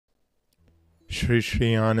श्री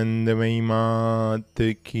श्री आनंदमयी मात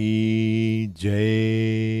की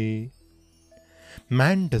जय.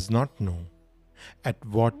 Man does not know at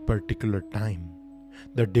what particular time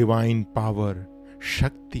the divine power,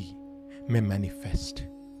 Shakti, may manifest.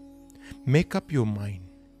 Make up your mind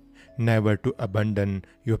never to abandon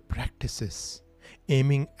your practices,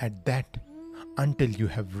 aiming at that until you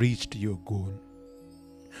have reached your goal.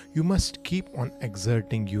 You must keep on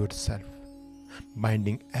exerting yourself,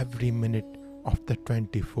 binding every minute of the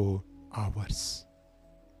 24 hours.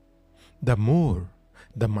 The more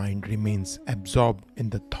the mind remains absorbed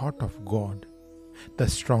in the thought of God, the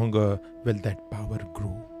stronger will that power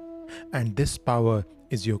grow. And this power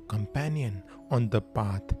is your companion on the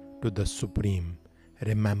path to the Supreme.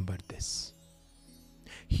 Remember this.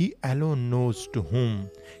 He alone knows to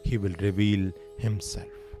whom He will reveal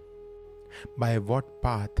Himself. By what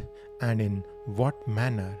path and in what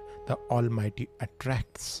manner the Almighty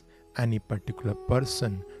attracts any particular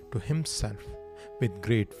person to Himself with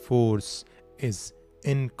great force is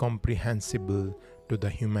incomprehensible to the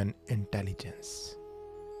human intelligence.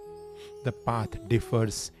 The path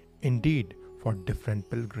differs indeed for different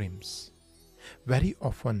pilgrims. Very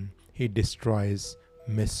often He destroys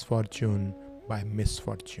misfortune by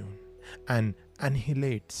misfortune and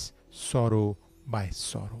annihilates sorrow by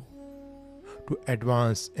sorrow. To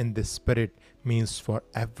advance in this spirit means for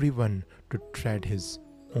everyone to tread his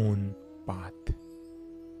own path.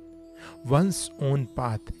 One's own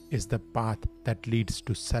path is the path that leads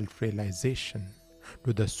to self-realization,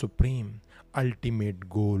 to the supreme, ultimate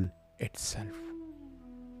goal itself.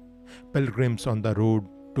 Pilgrims on the road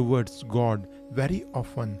towards God very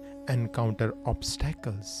often encounter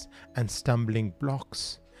obstacles and stumbling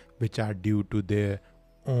blocks which are due to their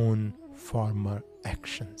own former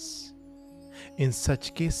actions. In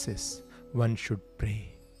such cases, one should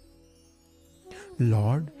pray,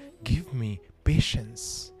 Lord, give me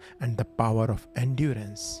patience and the power of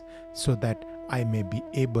endurance so that I may be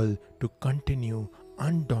able to continue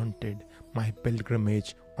undaunted my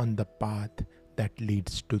pilgrimage on the path that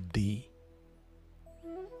leads to Thee.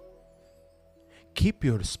 Keep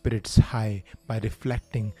your spirits high by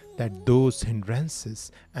reflecting that those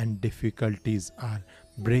hindrances and difficulties are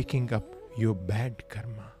breaking up your bad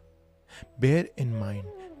karma. Bear in mind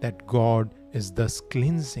that God is thus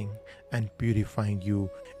cleansing and purifying you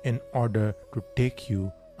in order to take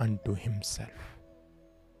you unto Himself.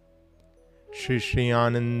 Shri Shri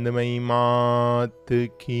आनंदमयी मात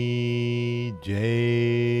की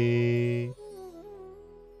जय.